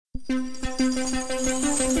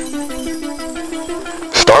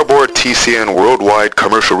Starboard TCN Worldwide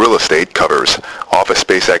Commercial Real Estate covers office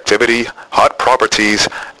space activity, hot properties,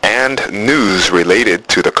 and news related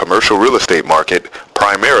to the commercial real estate market,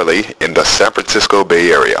 primarily in the San Francisco Bay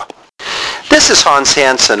Area. This is Hans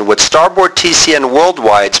Hansen with Starboard TCN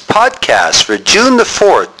Worldwide's podcast for June the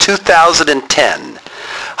 4th, 2010.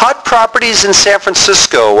 Hot properties in San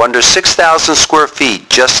Francisco under 6,000 square feet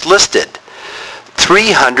just listed.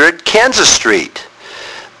 300 Kansas Street.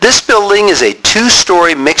 This building is a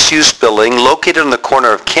two-story mixed-use building located on the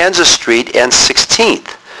corner of Kansas Street and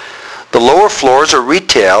 16th. The lower floors are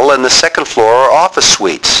retail and the second floor are office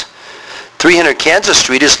suites. 300 Kansas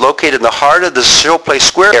Street is located in the heart of the Showplace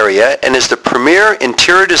Square area and is the premier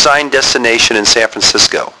interior design destination in San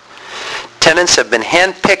Francisco. Tenants have been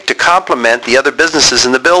hand-picked to complement the other businesses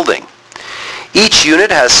in the building. Each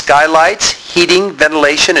unit has skylights, heating,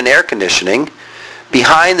 ventilation, and air conditioning.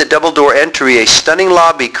 Behind the double-door entry, a stunning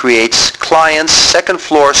lobby creates clients'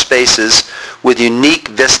 second-floor spaces with unique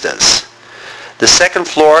vistas. The second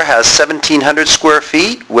floor has 1,700 square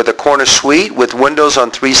feet with a corner suite with windows on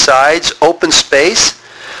three sides, open space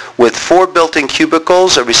with 4 built-in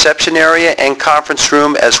cubicles, a reception area, and conference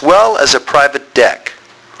room, as well as a private deck.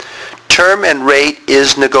 Term and rate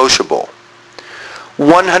is negotiable.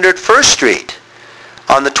 100 First Street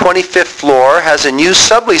on the 25th floor has a new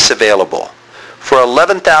sublease available. For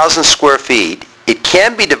 11,000 square feet, it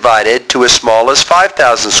can be divided to as small as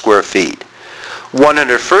 5,000 square feet.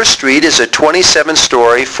 100 First Street is a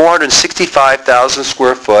 27-story, 465,000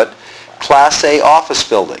 square foot Class A office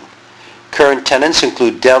building. Current tenants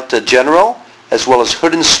include Delta General, as well as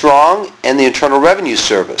Hood & Strong and the Internal Revenue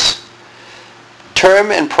Service.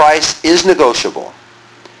 Term and price is negotiable.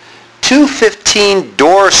 215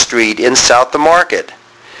 Dorr Street in South the Market.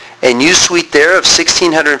 A new suite there of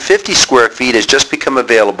 1,650 square feet has just become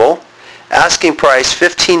available. Asking price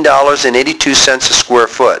 $15.82 a square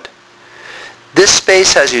foot. This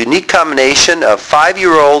space has a unique combination of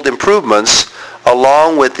 5-year-old improvements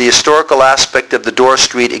along with the historical aspect of the Dorr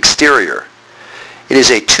Street exterior. It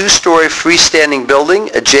is a 2-story freestanding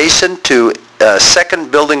building adjacent to a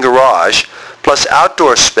second building garage plus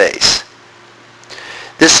outdoor space.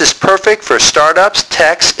 This is perfect for startups,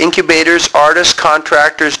 techs, incubators, artists,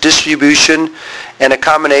 contractors, distribution, and a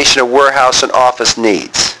combination of warehouse and office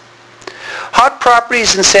needs. Hot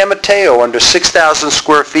properties in San Mateo under 6,000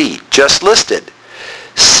 square feet, just listed.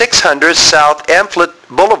 600 South Amplet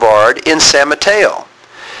Boulevard in San Mateo.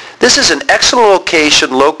 This is an excellent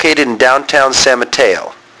location located in downtown San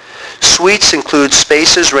Mateo. Suites include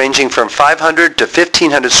spaces ranging from 500 to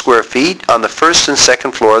 1,500 square feet on the first and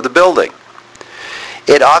second floor of the building.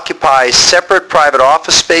 It occupies separate private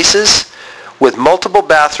office spaces with multiple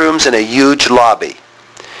bathrooms and a huge lobby.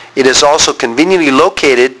 It is also conveniently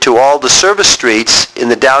located to all the service streets in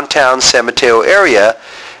the downtown San Mateo area,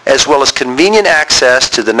 as well as convenient access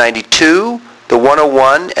to the 92, the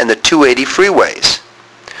 101, and the 280 freeways.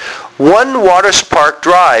 1 Waters Park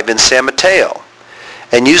Drive in San Mateo.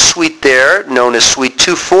 A new suite there, known as Suite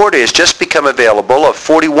 240, has just become available of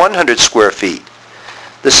 4,100 square feet.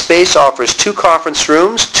 The space offers 2 conference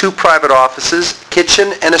rooms, 2 private offices,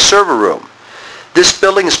 kitchen, and a server room. This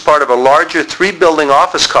building is part of a larger 3-building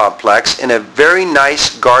office complex in a very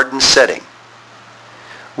nice garden setting.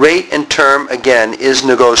 Rate and term, again, is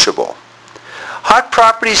negotiable. Hot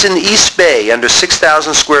properties in the East Bay under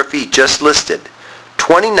 6,000 square feet just listed.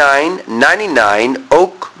 2999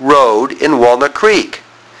 Oak Road in Walnut Creek.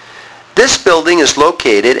 This building is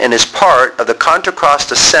located and is part of the Contra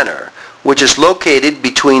Costa Center, which is located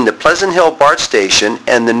between the Pleasant Hill BART station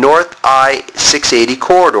and the North I-680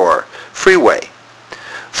 corridor freeway.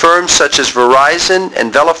 Firms such as Verizon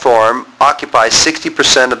and Veloform occupy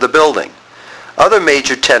 60% of the building. Other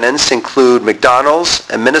major tenants include McDonald's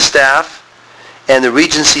and Ministaff and the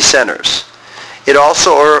Regency Centers. It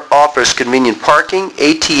also offers convenient parking,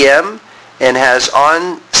 ATM, and has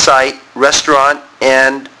on-site restaurant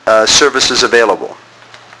and services available.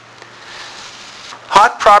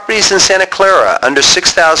 Hot properties in Santa Clara under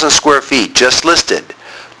 6,000 square feet just listed.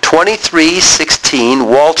 2316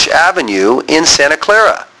 Walsh Avenue in Santa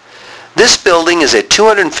Clara. This building is a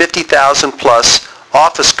 250,000 plus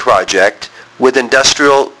office project with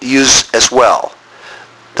industrial use as well.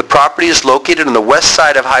 The property is located on the west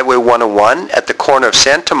side of Highway 101 at the corner of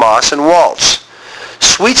San Tomas and Walsh.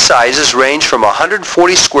 Suite sizes range from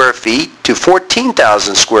 140 square feet to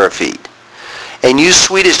 14,000 square feet. A new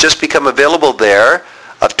suite has just become available there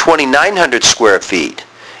of 2,900 square feet.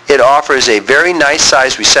 It offers a very nice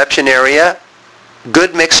sized reception area,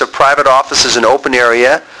 good mix of private offices and open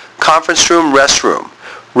area, conference room, restroom.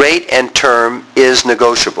 Rate and term is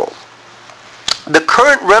negotiable. The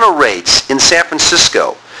current rental rates in San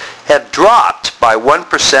Francisco have dropped by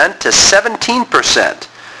 1% to 17%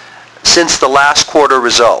 since the last quarter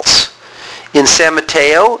results. In San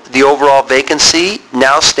Mateo, the overall vacancy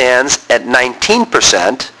now stands at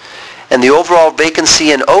 19%, and the overall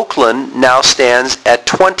vacancy in Oakland now stands at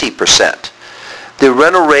 20%. The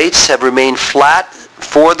rental rates have remained flat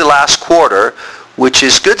for the last quarter, which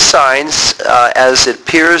is good signs as it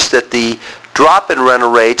appears that the drop in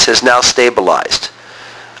rental rates has now stabilized.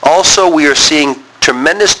 Also, we are seeing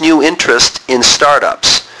tremendous new interest in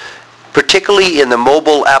startups, particularly in the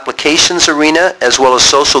mobile applications arena as well as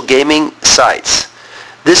social gaming sites.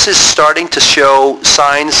 This is starting to show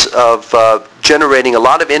signs of generating a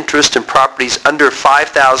lot of interest in properties under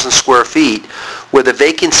 5,000 square feet, where the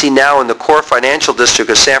vacancy now in the core financial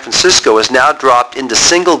district of San Francisco has now dropped into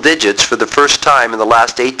single digits for the first time in the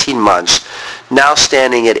last 18 months, now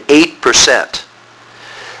standing at 8%.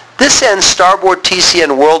 This ends Starboard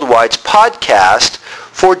TCN Worldwide's podcast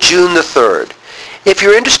for June the 3rd. If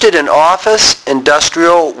you're interested in office,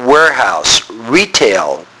 industrial, warehouse,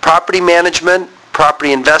 retail, property management,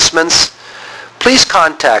 property investments, please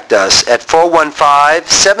contact us at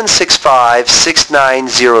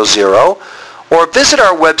 415-765-6900 or visit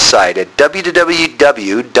our website at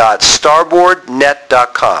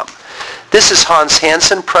www.starboardnet.com. This is Hans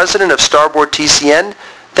Hansen, President of Starboard TCN.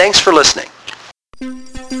 Thanks for listening.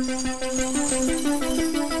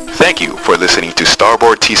 Thank you for listening to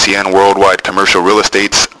Starboard TCN Worldwide Commercial Real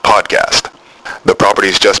Estate's podcast. The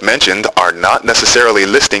properties just mentioned are not necessarily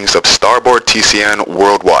listings of Starboard TCN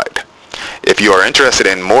Worldwide. If you are interested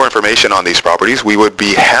in more information on these properties, we would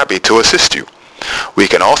be happy to assist you. We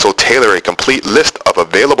can also tailor a complete list of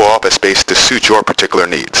available office space to suit your particular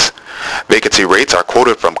needs. Vacancy rates are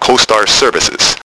quoted from CoStar Services.